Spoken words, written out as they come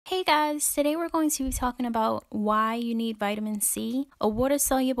Hey guys, today we're going to be talking about why you need vitamin C, a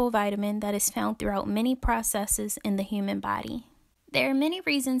water-soluble vitamin that is found throughout many processes in the human body. There are many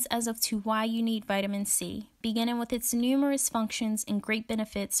reasons as to why you need vitamin C, beginning with its numerous functions and great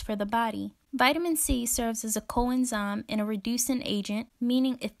benefits for the body. Vitamin C serves as a coenzyme and a reducing agent,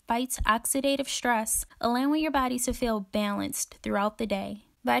 meaning it fights oxidative stress, allowing your body to feel balanced throughout the day.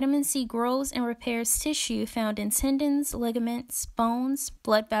 Vitamin C grows and repairs tissue found in tendons, ligaments, bones,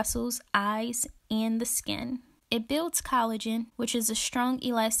 blood vessels, eyes, and the skin. It builds collagen, which is a strong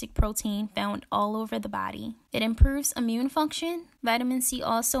elastic protein found all over the body. It improves immune function. Vitamin C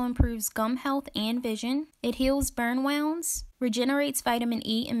also improves gum health and vision. It heals burn wounds, regenerates vitamin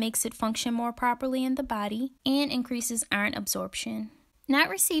E and makes it function more properly in the body, and increases iron absorption. Not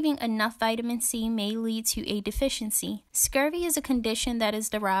receiving enough vitamin C may lead to a deficiency. Scurvy is a condition that is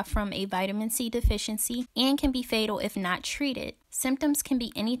derived from a vitamin C deficiency and can be fatal if not treated. Symptoms can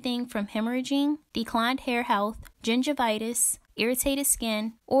be anything from hemorrhaging, declined hair health, gingivitis, irritated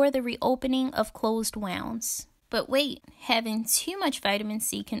skin, or the reopening of closed wounds. But wait, having too much vitamin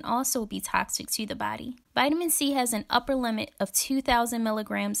C can also be toxic to the body. Vitamin C has an upper limit of 2,000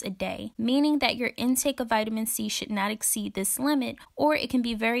 milligrams a day, meaning that your intake of vitamin C should not exceed this limit, or it can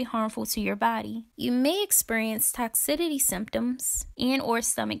be very harmful to your body. You may experience toxicity symptoms and/or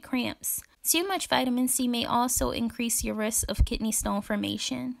stomach cramps. Too much vitamin C may also increase your risk of kidney stone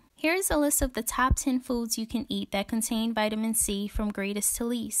formation. Here's a list of the top 10 foods you can eat that contain vitamin C from greatest to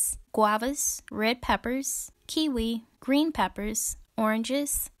least. Guavas, red peppers, kiwi, green peppers,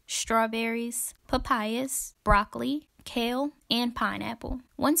 oranges, strawberries, papayas, broccoli, kale, and pineapple.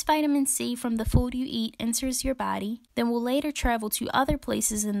 Once vitamin C from the food you eat enters your body, then will later travel to other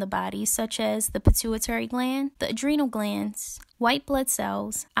places in the body such as the pituitary gland, the adrenal glands, white blood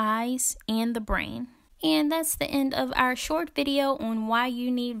cells, eyes, and the brain. And that's the end of our short video on why you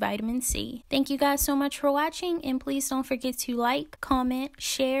need vitamin C. Thank you guys so much for watching, and please don't forget to like, comment,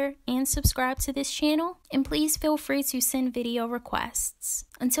 share, and subscribe to this channel. And please feel free to send video requests.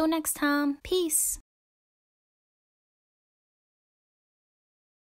 Until next time, peace.